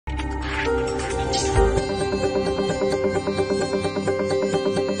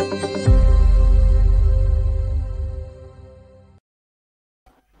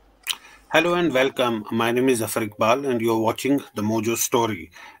Hello and welcome. My name is Zaffar Iqbal, and you're watching the Mojo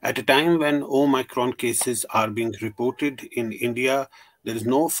Story. At a time when Omicron cases are being reported in India, there is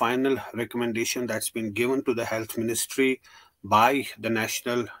no final recommendation that's been given to the Health Ministry by the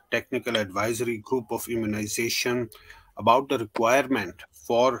National Technical Advisory Group of Immunization about the requirement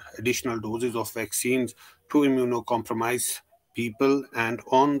for additional doses of vaccines to immunocompromised people and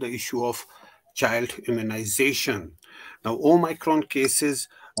on the issue of child immunization. Now, Omicron cases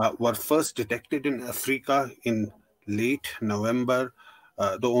were first detected in Africa in late November.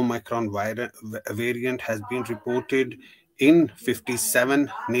 The Omicron variant has been reported in 57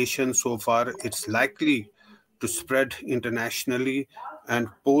 nations so far. It's likely to spread internationally and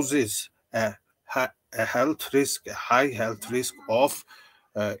poses a health risk, a high health risk of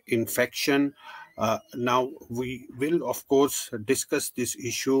infection. Now, we will, of course, discuss this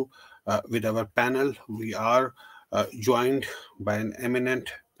issue with our panel. We are joined by an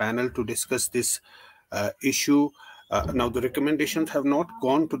eminent panel to discuss this issue. Now, the recommendations have not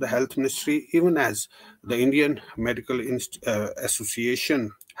gone to the health ministry, even as the Indian Medical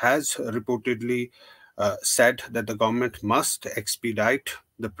Association has reportedly said that the government must expedite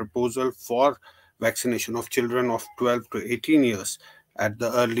the proposal for vaccination of children of 12 to 18 years at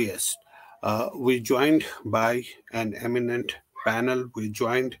the earliest. We joined by an eminent panel. We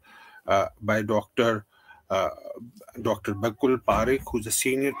joined by uh, Dr. Bakul Parekh, who's a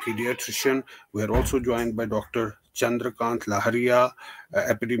senior pediatrician. We are also joined by Dr. Chandrakant Lahariya,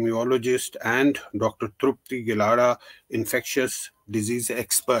 epidemiologist, and Dr. Trupti Gilada, infectious disease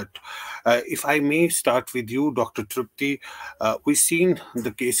expert. If I may start with you, Dr. Trupti, we've seen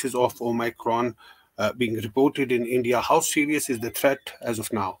the cases of Omicron being reported in India. How serious is the threat as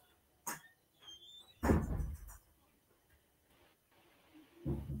of now?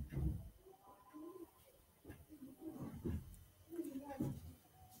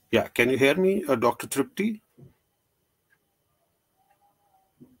 Yeah, can you hear me, Dr. Trupti?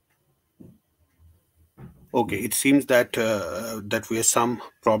 Okay, it seems that that we have some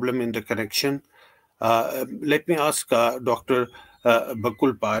problem in the connection. Let me ask Dr.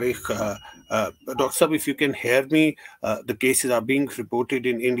 Bakul Parekh. Dr. Sab, if you can hear me, the cases are being reported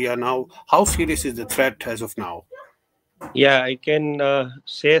in India now. How serious is the threat as of now? Yeah, I can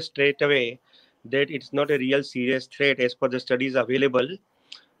say straight away that it's not a real serious threat as per the studies available.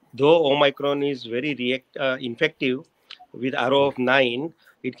 Though Omicron is very infective with RO of 9,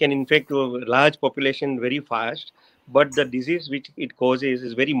 it can infect a large population very fast. But the disease which it causes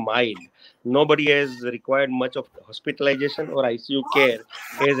is very mild. Nobody has required much of hospitalization or ICU care,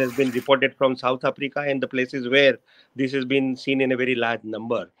 as has been reported from South Africa and the places where this has been seen in a very large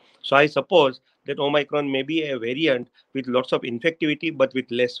number. So I suppose that Omicron may be a variant with lots of infectivity but with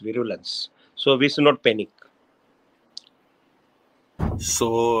less virulence. So we should not panic.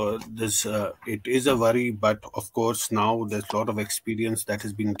 So this it is a worry, but of course now there's a lot of experience that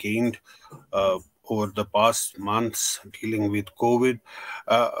has been gained over the past months dealing with COVID.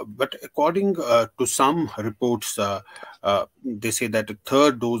 But according to some reports, they say that a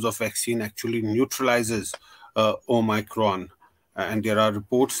third dose of vaccine actually neutralizes Omicron. And there are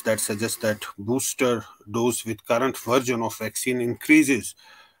reports that suggest that booster dose with current version of vaccine increases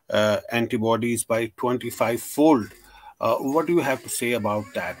antibodies by 25-fold. What do you have to say about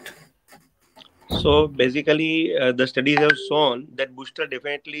that? So basically, the studies have shown that booster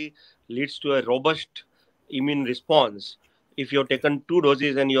definitely leads to a robust immune response. If you've taken two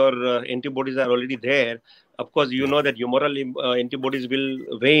doses and your antibodies are already there, of course, you Yeah. know that humoral antibodies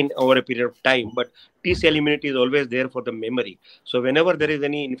will wane over a period of time, but T cell immunity is always there for the memory. So whenever there is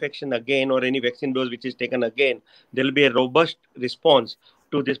any infection again or any vaccine dose which is taken again, there will be a robust response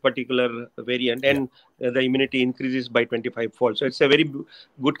to this particular variant, Yeah. and the immunity increases by 25 fold. So it's a very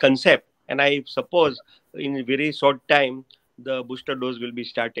good concept, and I suppose in a very short time the booster dose will be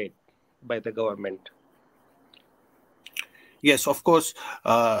started by the government. Yes, of course,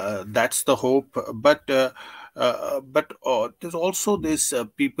 that's the hope. But there's also this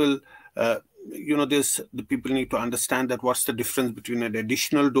people. This the people need to understand that what's the difference between an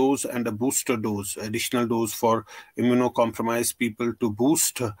additional dose and a booster dose. Additional dose for immunocompromised people to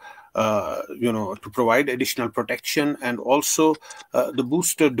boost, to provide additional protection, and also the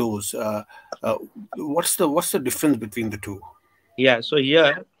booster dose. What's the difference between the two? Yeah, so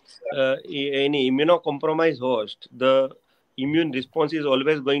here, any immunocompromised host, the immune response is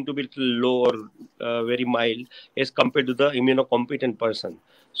always going to be little low or very mild as compared to the immunocompetent person.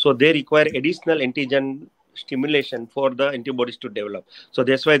 So they require additional antigen stimulation for the antibodies to develop. So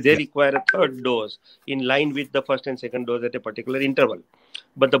that's why they Yeah, require a third dose in line with the first and second dose at a particular interval.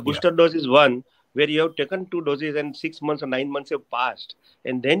 But the yeah, booster dose is one where you have taken two doses and 6 months or 9 months have passed,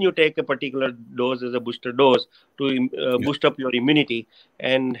 and then you take a particular dose as a booster dose to Yeah. boost up your immunity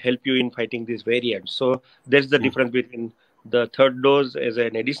and help you in fighting these variants. So there's the Mm, difference between the third dose as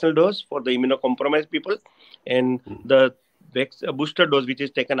an additional dose for the immunocompromised people, and mm. the booster dose which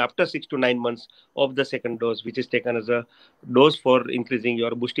is taken after 6 to 9 months of the second dose, which is taken as a dose for increasing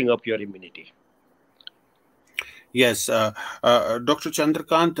your boosting up your immunity. Yes, Dr.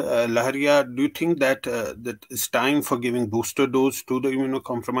 Chandrakant, Lahariya, do you think that that it's time for giving booster dose to the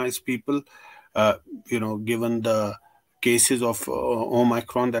immunocompromised people? Uh, given the cases of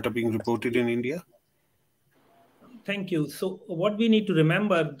Omicron that are being reported in India. Thank you. So, what we need to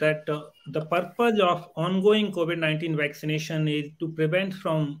remember that the purpose of ongoing COVID-19 vaccination is to prevent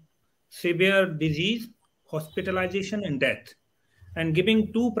from severe disease, hospitalization, and death. And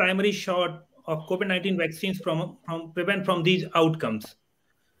giving two primary shot of COVID-19 vaccines from prevent from these outcomes.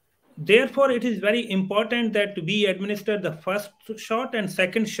 Therefore, it is very important that we administer the first shot and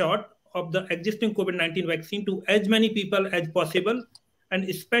second shot of the existing COVID-19 vaccine to as many people as possible. And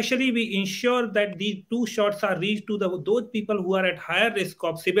especially, we ensure that these two shots are reached to those people who are at higher risk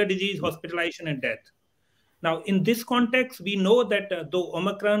of severe disease, hospitalization, and death. Now, in this context, we know that though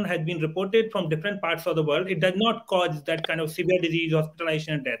Omicron has been reported from different parts of the world, it does not cause that kind of severe disease,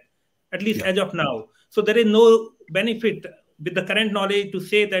 hospitalization, and death, at least Yeah. as of now. So there is no benefit with the current knowledge to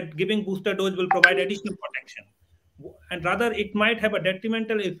say that giving booster dose will provide additional protection. And rather, it might have a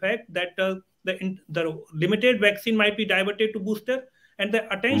detrimental effect that the limited vaccine might be diverted to booster, and the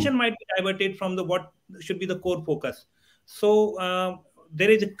Mm, attention might be diverted from the what should be the core focus. So there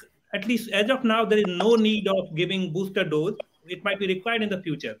is at least as of now, there is no need of giving booster dose. It might be required in the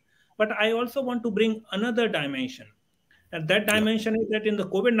future. But I also want to bring another dimension. And that yeah. dimension is that in the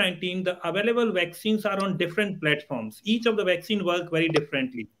COVID-19, the available vaccines are on different platforms. Each of the vaccine work very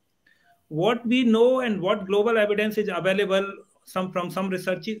differently. What we know and what global evidence is available from some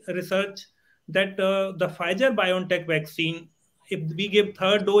research that the Pfizer BioNTech vaccine, if we give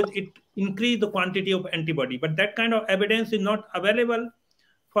third dose, it increase the quantity of antibody. But that kind of evidence is not available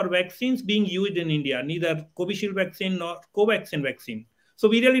for vaccines being used in India, neither Covishield vaccine nor Covaxin vaccine. So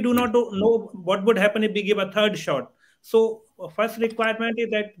we really do Yeah. not know what would happen if we give a third shot. So first requirement is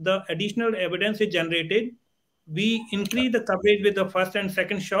that the additional evidence is generated. We increase the coverage with the first and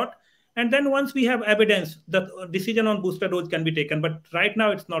second shot, and then once we have evidence, the decision on booster dose can be taken. But right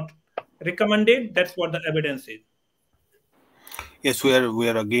now, it's not recommended. That's what the evidence is. Yes, we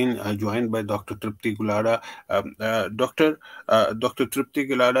are again joined by Dr. Trupti Gilada. Dr. Trupti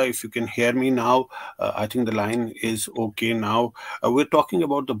Gilada, if you can hear me now, I think the line is okay now. We're talking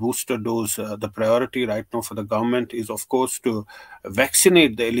about the booster dose. The priority right now for the government is, of course, to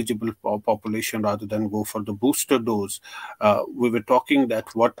vaccinate the eligible population rather than go for the booster dose. We were talking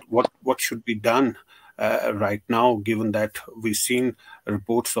that what should be done right now, given that we've seen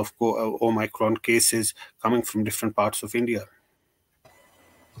reports of Omicron cases coming from different parts of India.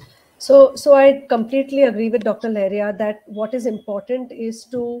 So I completely agree with Dr. Lahariya that what is important is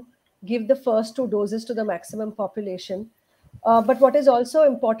to give the first two doses to the maximum population. But what is also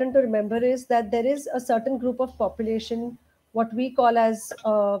important to remember is that there is a certain group of population, what we call as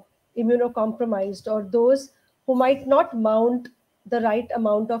immunocompromised, or those who might not mount the right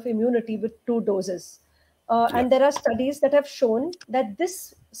amount of immunity with two doses. Yeah. And there are studies that have shown that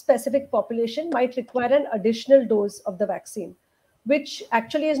this specific population might require an additional dose of the vaccine, which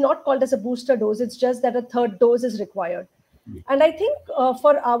actually is not called as a booster dose. It's just that a third dose is required. And I think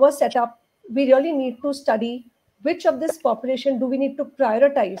for our setup, we really need to study which of this population do we need to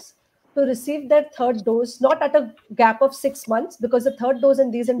prioritize to receive their third dose, not at a gap of 6 months, because the third dose in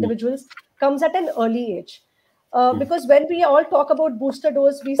these Mm, individuals comes at an early age. mm, Because when we all talk about booster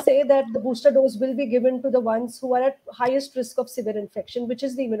dose, we say that the booster dose will be given to the ones who are at highest risk of severe infection, which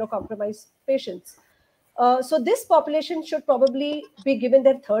is the immunocompromised patients. So this population should probably be given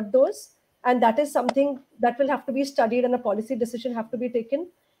their third dose, and that is something that will have to be studied and a policy decision have to be taken.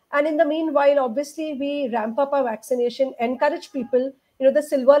 And in the meanwhile, obviously, we ramp up our vaccination, encourage people. The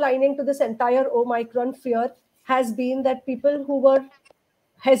silver lining to this entire Omicron fear has been that people who were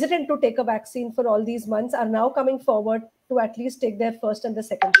hesitant to take a vaccine for all these months are now coming forward to at least take their first and the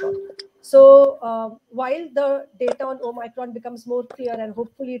second shot. So while the data on Omicron becomes more clear and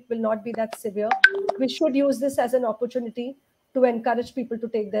hopefully it will not be that severe, we should use this as an opportunity to encourage people to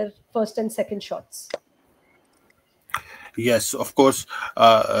take their first and second shots. yes, of course.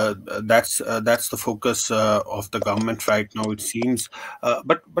 That's the focus of the government right now. It seems,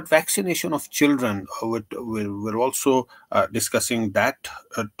 but vaccination of children. We're also discussing that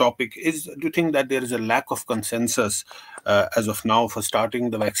topic. Do you think that there is a lack of consensus as of now for starting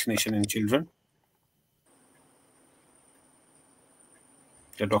the vaccination in children?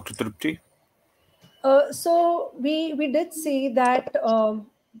 Dr. Trupti? So we did see that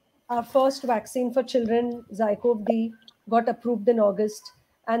our first vaccine for children, Zycov-D, got approved in August,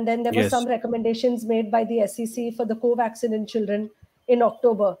 and then there were some Yes. recommendations made by the SEC for the Covaxin in children in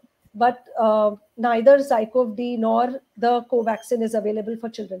October. But neither Zycov-D nor the Covaxin is available for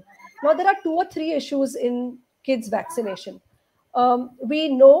children. Now there are 2 or 3 issues in kids vaccination. We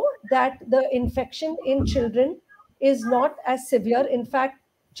know that the infection in children is not as severe. In fact,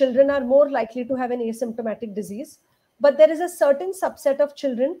 children are more likely to have an asymptomatic disease. But there is a certain subset of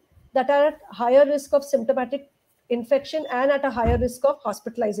children that are at higher risk of symptomatic infection and at a higher risk of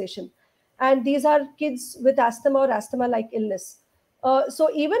hospitalization. And these are kids with asthma or asthma like illness. So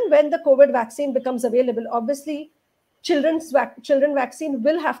even when the COVID vaccine becomes available, obviously children vaccine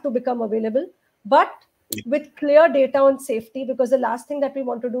will have to become available, but with clear data on safety, because the last thing that we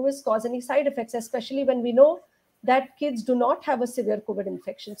want to do is cause any side effects, especially when we know that kids do not have a severe COVID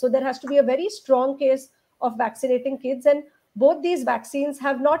infection. So there has to be a very strong case of vaccinating kids, and both these vaccines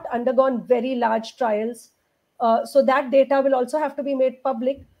have not undergone very large trials. So that data will also have to be made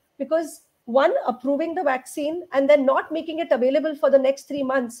public, because one, approving the vaccine and then not making it available for the next 3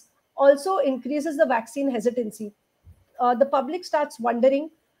 months also increases the vaccine hesitancy. The public starts wondering,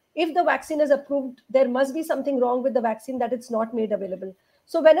 if the vaccine is approved, there must be something wrong with the vaccine that it's not made available.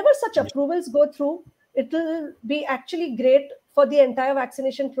 So whenever such approvals go through, it will be actually great for the entire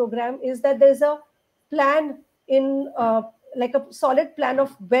vaccination program, is that there's a plan in like a solid plan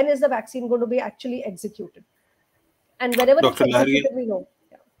of when is the vaccine going to be actually executed. And whenever it's Dr. Lahariya, executed, we know.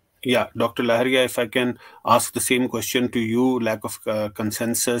 yeah, Dr. Lahariya, if I can ask the same question to you, lack of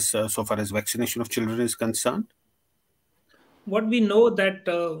consensus so far as vaccination of children is concerned? What we know that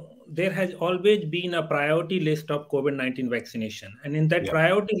there has always been a priority list of COVID-19 vaccination. And in that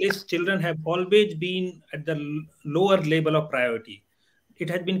priority list, children have always been at the lower level of priority. It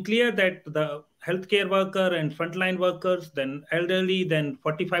has been clear that the healthcare worker and frontline workers, then elderly, then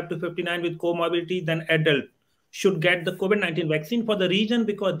 45 to 59 with comorbidity, then adult should get the COVID-19 vaccine for the reason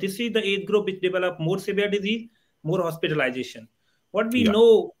because this is the age group which develop more severe disease, more hospitalization. What we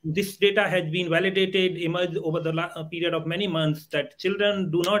know, this data has been validated, emerged over the period of many months, that children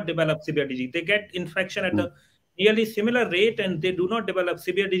do not develop severe disease. They get infection at a nearly similar rate and they do not develop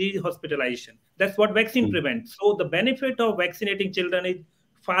severe disease hospitalization. That's what vaccine prevents. So the benefit of vaccinating children is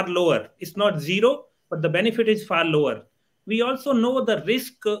far lower. It's not zero, but the benefit is far lower. We also know the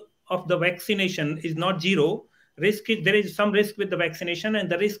risk of the vaccination is not zero. There is some risk with the vaccination, and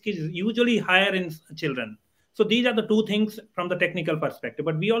the risk is usually higher in children. So these are the 2 things from the technical perspective.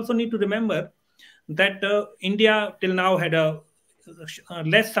 But we also need to remember that India till now had a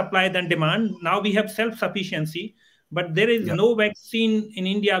less supply than demand. Now we have self-sufficiency, but there is no vaccine in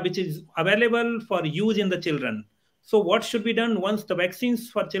India which is available for use in the children. So what should be done once the vaccines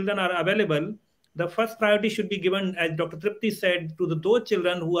for children are available? The first priority should be given, as Dr. Trupti said, to those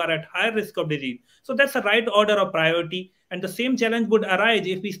children who are at higher risk of disease. So that's the right order of priority. And the same challenge would arise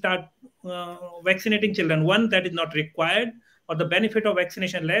if we start vaccinating children. One, that is not required, or the benefit of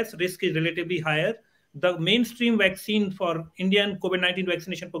vaccination less, risk is relatively higher. The mainstream vaccine for Indian COVID-19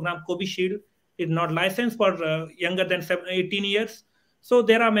 vaccination program, Covishield, is not licensed for younger than 18 years. So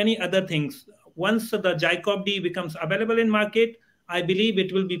there are many other things. Once the Zycov-D becomes available in market, I believe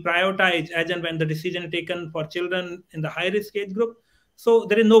it will be prioritized as and when the decision is taken for children in the high-risk age group. So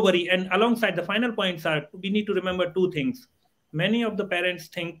there is no worry. And alongside the final points are, we need to remember 2 things. Many of the parents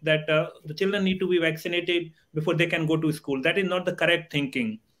think that the children need to be vaccinated before they can go to school. That is not the correct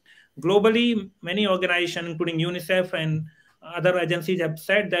thinking. Globally, many organizations, including UNICEF and other agencies, have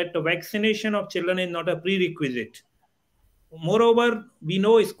said that the vaccination of children is not a prerequisite. Moreover, we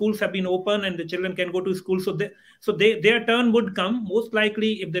know schools have been open and the children can go to school. So their turn would come most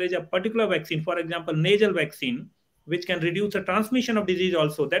likely if there is a particular vaccine, for example, nasal vaccine, which can reduce the transmission of disease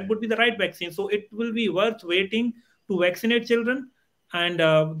also. That would be the right vaccine. So it will be worth waiting to vaccinate children, and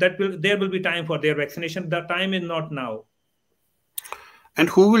there will be time for their vaccination. The time is not now. And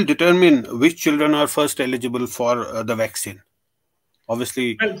who will determine which children are first eligible for the vaccine?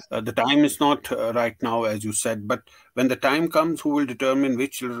 Obviously, the time is not right now, as you said, but when the time comes, who will determine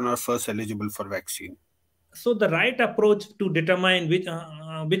which children are first eligible for vaccine? So the right approach to determine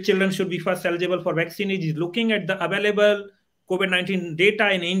which children should be first eligible for vaccine is looking at the available COVID-19 data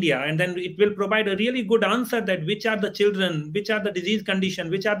in India, and then it will provide a really good answer that which are the children, which are the disease condition,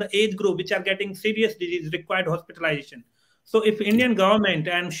 which are the age group, which are getting serious disease, required hospitalization. So if Indian government,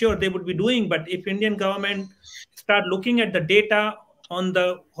 I'm sure they would be doing, but if Indian government start looking at the data on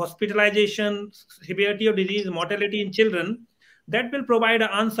the hospitalization, severity of disease, mortality in children, that will provide an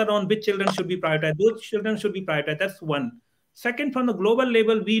answer on which children should be prioritized. Those children should be prioritized. That's one. Second, from the global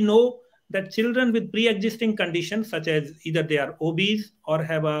level, we know that children with pre-existing conditions, such as either they are obese or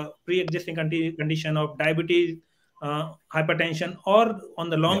have a pre-existing condition of diabetes, hypertension, or on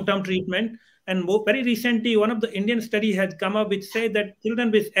the long-term treatment. And very recently, one of the Indian study has come up which say that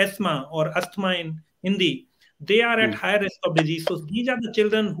children with asthma or asthma in Hindi, they are at higher risk of disease. So these are the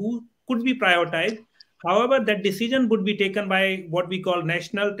children who could be prioritized. However, that decision would be taken by what we call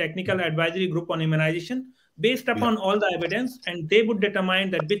National Technical Advisory Group on Immunization, based upon all the evidence, and they would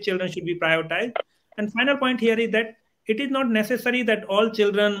determine that which children should be prioritized. And final point here is that it is not necessary that all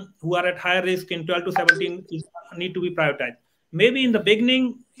children who are at higher risk in 12 to 17 need to be prioritized. Maybe in the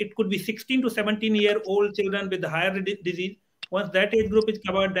beginning, it could be 16 to 17-year-old children with the higher disease. Once that age group is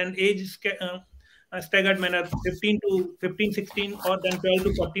covered, then age staggered manner 15, 16, or then 12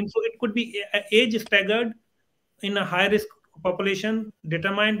 to 14. So it could be age staggered in a high risk population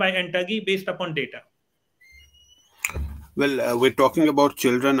determined by NTAGI based upon data. Well, we're talking about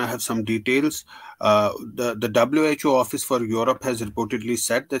children. I have some details. The WHO Office for Europe has reportedly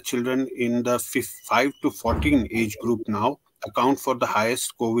said that children in the 5 to 14 age group now account for the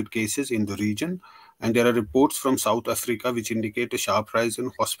highest COVID cases in the region. And there are reports from South Africa which indicate a sharp rise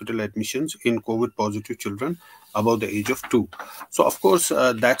in hospital admissions in COVID-positive children above the age of 2. So, of course,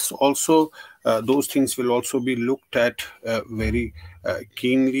 that's also those things will also be looked at very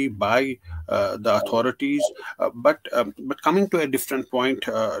keenly by the authorities. But coming to a different point,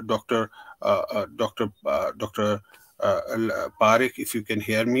 Dr. Parekh, if you can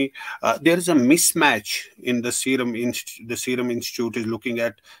hear me, there is a mismatch in the Serum Institute. The Serum Institute is looking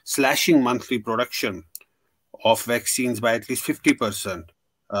at slashing monthly production of vaccines by at least 50%.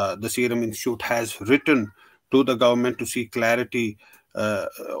 The Serum Institute has written to the government to seek clarity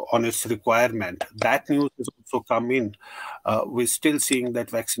on its requirement. That news has also come in. We're still seeing that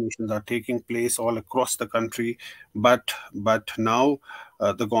vaccinations are taking place all across the country, but now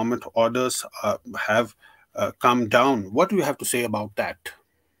the government orders have come down. What do you have to say about that?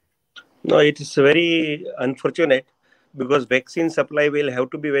 No, it is very unfortunate because vaccine supply will have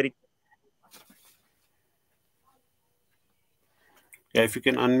to be very. Yeah, if you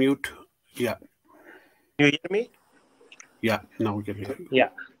can unmute. Yeah. You hear me? Yeah, now we can hear you. Yeah.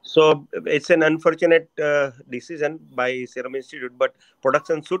 So it's an unfortunate decision by Serum Institute, but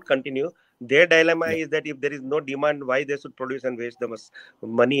production should continue. Their dilemma is that if there is no demand, why they should produce and waste the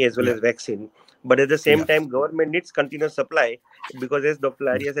money as well as vaccine. But at the same time, government needs continuous supply because, as Dr.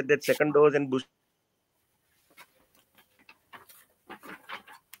 Lahariya said, that second dose and booster.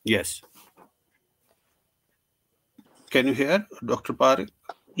 Yes. Can you hear, Dr. Parekh?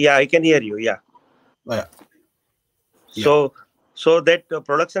 Yeah, I can hear you. Yeah. Yeah. So that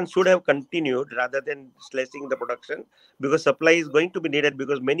production should have continued rather than slashing the production, because supply is going to be needed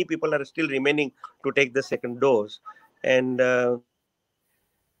because many people are still remaining to take the second dose. And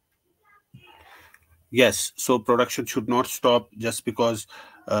yes, so production should not stop just because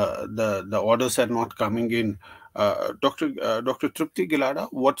the orders are not coming in. Dr. Trupti, Gilada,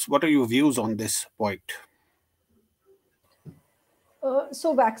 what are your views on this point?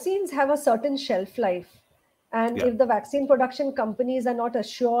 So vaccines have a certain shelf life. And if the vaccine production companies are not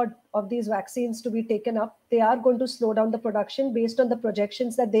assured of these vaccines to be taken up, they are going to slow down the production based on the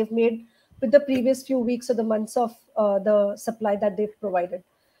projections that they've made with the previous few weeks or the months of the supply that they've provided.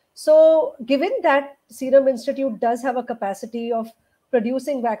 So given that Serum Institute does have a capacity of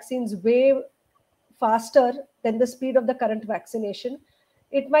producing vaccines way faster than the speed of the current vaccination,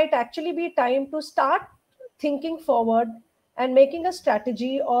 it might actually be time to start thinking forward and making a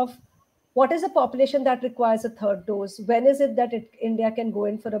strategy of what is the population that requires a third dose? When is it that India can go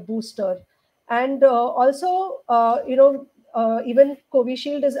in for a booster? And also, even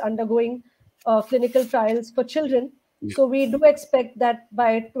Covishield is undergoing clinical trials for children. So we do expect that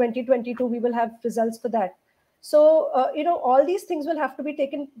by 2022, we will have results for that. So, all these things will have to be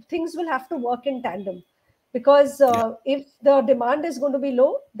taken, things will have to work in tandem. Because if the demand is going to be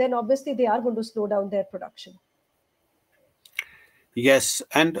low, then obviously they are going to slow down their production. Yes,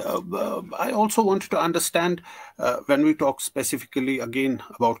 and I also wanted to understand when we talk specifically again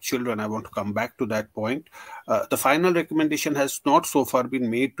about children, I want to come back to that point. The final recommendation has not so far been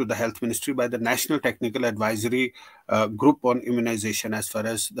made to the Health Ministry by the National Technical Advisory Group on Immunization as far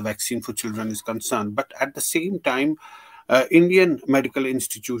as the vaccine for children is concerned. But at the same time, Indian Medical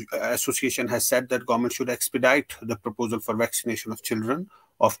Institute Association has said that government should expedite the proposal for vaccination of children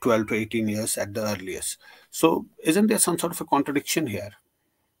of 12 to 18 years at the earliest. So isn't there some sort of a contradiction here?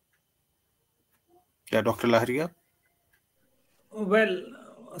 Yeah, Dr. Lahariya? Well,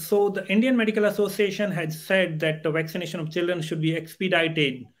 so the Indian Medical Association has said that the vaccination of children should be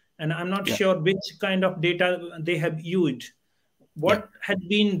expedited. And I'm not sure which kind of data they have used. what has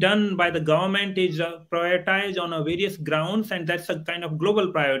been done by the government is prioritized on various grounds, and that's a kind of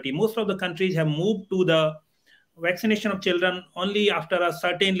global priority. Most of the countries have moved to the vaccination of children only after a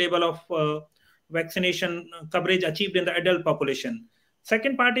certain level of vaccination coverage achieved in the adult population.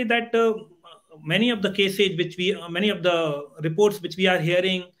 Second part is that many of the cases many of the reports which we are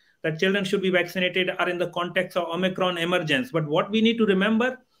hearing that children should be vaccinated are in the context of Omicron emergence. But what we need to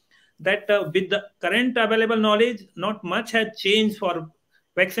remember that with the current available knowledge, not much has changed for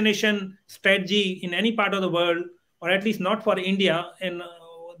vaccination strategy in any part of the world, or at least not for India, and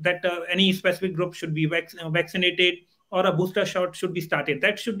that any specific group should be vaccinated or a booster shot should be started.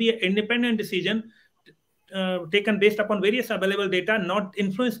 That should be an independent decision taken based upon various available data, not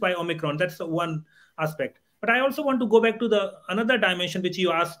influenced by Omicron. That's one aspect. But I also want to go back to the another dimension which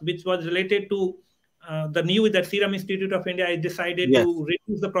you asked, which was related to the news that Serum Institute of India has decided to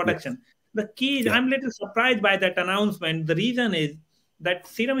reduce the production. The key is I'm a little surprised by that announcement. The reason is that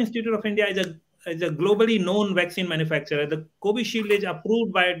Serum Institute of India is a globally known vaccine manufacturer. The Covishield is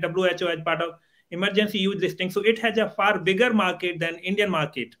approved by WHO as part of emergency use listing, so it has a far bigger market than Indian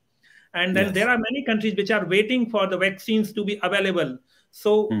market. And then there are many countries which are waiting for the vaccines to be available.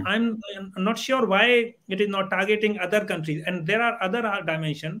 So I'm not sure why it is not targeting other countries. And there are other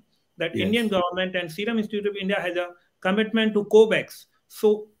dimensions that Indian government and Serum Institute of India has a commitment to COVAX.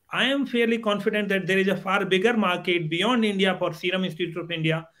 So I am fairly confident that there is a far bigger market beyond India for Serum Institute of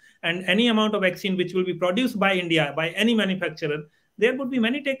India, and any amount of vaccine which will be produced by India, by any manufacturer, there would be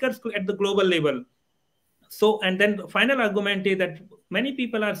many takers at the global level. So, and then the final argument is that many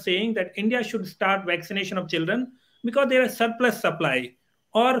people are saying that India should start vaccination of children because there is surplus supply,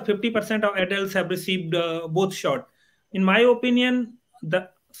 or 50% of adults have received both shots. In my opinion, the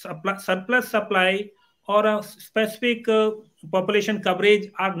surplus supply or a specific population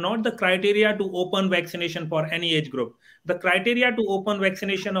coverage are not the criteria to open vaccination for any age group. The criteria to open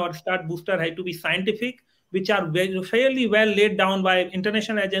vaccination or start booster have to be scientific, which are fairly well laid down by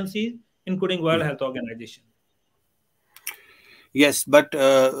international agencies, including World Health Organization. Yes, but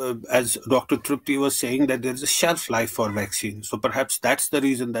as Dr. Trupti was saying, that there is a shelf life for vaccine. So perhaps that's the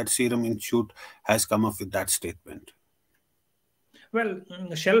reason that Serum Institute has come up with that statement. Well,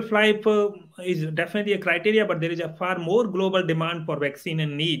 shelf life is definitely a criteria, but there is a far more global demand for vaccine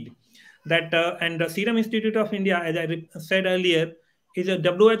and need. That and the Serum Institute of India, as I said earlier, is a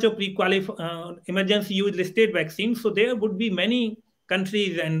WHO pre-qualified emergency use listed vaccine. So there would be many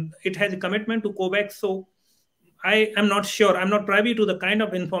countries, and it has a commitment to COVAX. So I am not sure. I'm not privy to the kind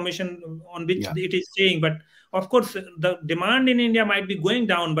of information on which it is saying. But of course, the demand in India might be going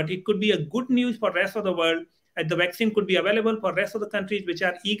down, but it could be a good news for the rest of the world, as the vaccine could be available for rest of the countries which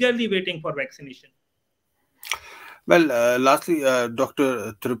are eagerly waiting for vaccination. Well, lastly,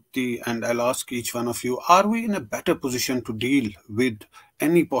 Dr. Trupti, and I'll ask each one of you, are we in a better position to deal with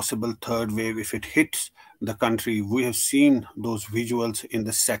any possible third wave if it hits the country? We have seen those visuals in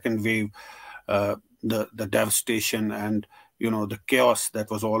the second wave, the devastation and, the chaos that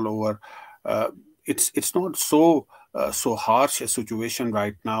was all over. It's not so harsh a situation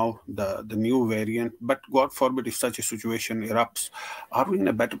right now, the new variant, but God forbid if such a situation erupts, are we in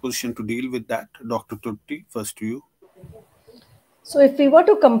a better position to deal with that? Dr. Trupti, first to you. So if we were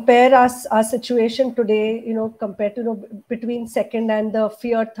to compare our situation today, compared to between second and the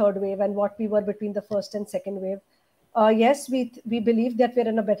feared third wave, and what we were between the first and second wave, yes, we believe that we're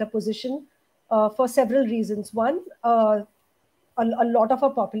in a better position for several reasons. One, a lot of our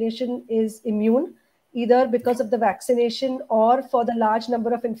population is immune, either because of the vaccination or for the large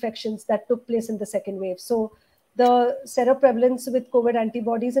number of infections that took place in the second wave. So the seroprevalence with COVID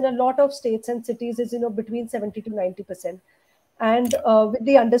antibodies in a lot of states and cities is between 70 to 90%. And with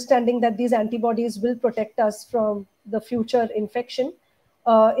the understanding that these antibodies will protect us from the future infection,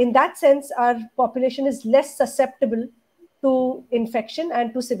 in that sense, our population is less susceptible to infection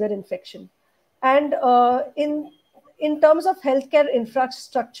and to severe infection. And in terms of healthcare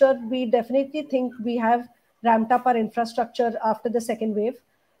infrastructure, we definitely think we have ramped up our infrastructure after the second wave.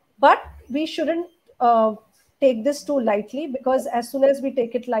 But we shouldn't take this too lightly, because as soon as we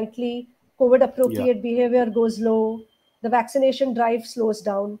take it lightly, COVID appropriate behavior goes low, the vaccination drive slows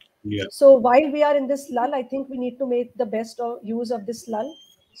down. So while we are in this lull, I think we need to make the best use of this lull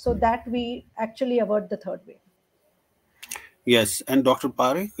so that we actually avert the third wave. Yes, and Dr.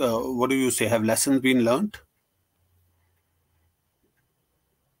 Parekh, what do you say? Have lessons been learned?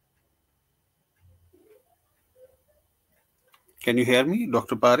 Can you hear me,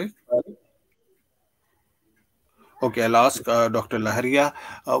 Dr. Parekh? Okay, I'll ask Dr. Lahariya,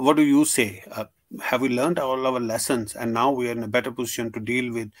 what do you say? Have we learned all our lessons, and now we are in a better position to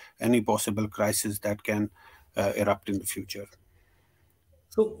deal with any possible crisis that can erupt in the future?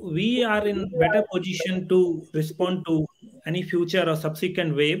 So we are in better position to respond to any future or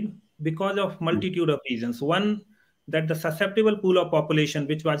subsequent wave because of multitude of reasons. One, that the susceptible pool of population,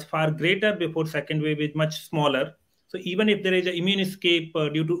 which was far greater before second wave, is much smaller. So even if there is an immune escape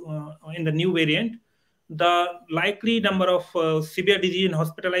due to in the new variant, the likely number of severe disease and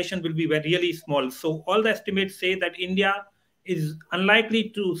hospitalization will be really small. So all the estimates say that India is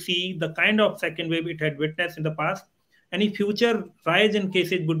unlikely to see the kind of second wave it had witnessed in the past. Any future rise in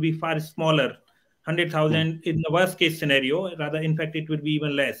cases would be far smaller, 100,000 in the worst case scenario. Rather, in fact, it would be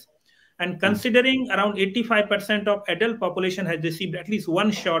even less. And considering around 85% of adult population has received at least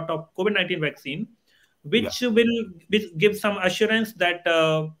one shot of COVID-19 vaccine, which will give some assurance that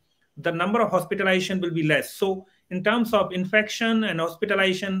the number of hospitalization will be less. So in terms of infection and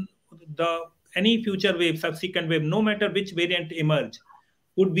hospitalization, any future wave, subsequent wave, no matter which variant emerge,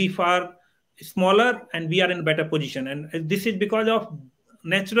 would be far smaller, and we are in a better position. And this is because of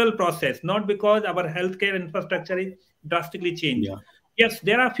natural process, not because our healthcare infrastructure is drastically changed. Yeah. Yes,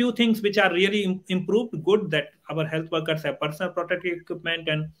 there are a few things which are really improved. Good that our health workers have personal protective equipment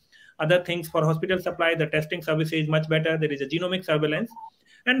and other things for hospital supply. The testing service is much better. There is a genomic surveillance,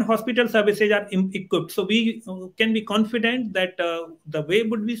 and hospital services are equipped. So we can be confident that the wave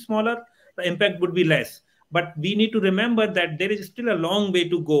would be smaller, the impact would be less. But we need to remember that there is still a long way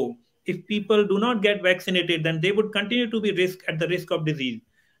to go. If people do not get vaccinated, then they would continue to be at the risk of disease.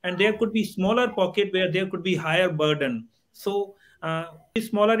 And there could be smaller pocket where there could be higher burden. So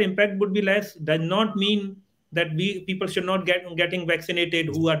smaller impact would be less. Does not mean that people should not getting vaccinated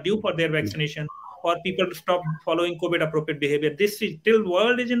who are due for their vaccination, or people to stop following COVID appropriate behavior. This is till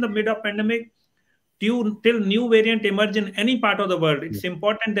world is in the mid of pandemic, till new variant emerge in any part of the world. It's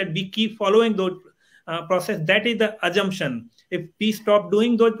important that we keep following those process. That is the assumption. If we stop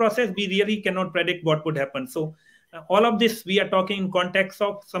doing those process, we really cannot predict what would happen. So all of this we are talking in context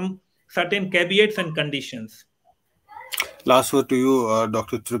of some certain caveats and conditions. Last word to you,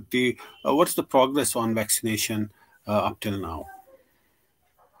 Dr. Trupti. What's the progress on vaccination up till now?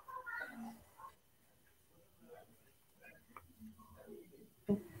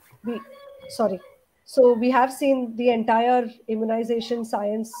 So we have seen the entire immunization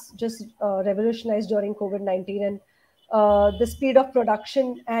science just revolutionized during COVID-19, and the speed of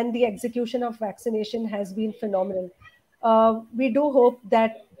production and the execution of vaccination has been phenomenal. We do hope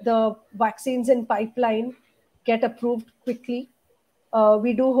that the vaccines in pipeline get approved quickly.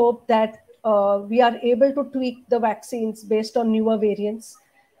 We do hope that we are able to tweak the vaccines based on newer variants,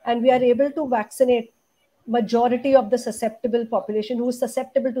 and we are able to vaccinate majority of the susceptible population who is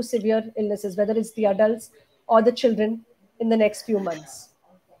susceptible to severe illnesses, whether it's the adults or the children, in the next few months.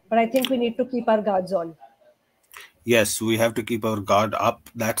 But I think we need to keep our guards on. Yes, we have to keep our guard up.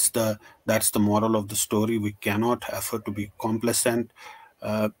 That's the moral of the story. We cannot afford to be complacent.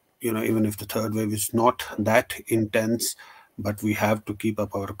 Even if the third wave is not that intense, but we have to keep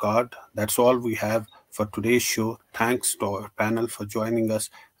up our guard. That's all we have for today's show. Thanks to our panel for joining us,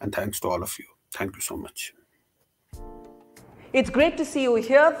 and thanks to all of you. Thank you so much. It's great to see you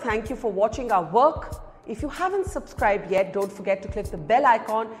here. Thank you for watching our work. If you haven't subscribed yet, don't forget to click the bell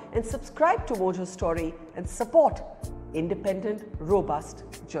icon and subscribe to Mojo Story and support independent, robust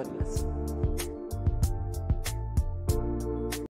journalism.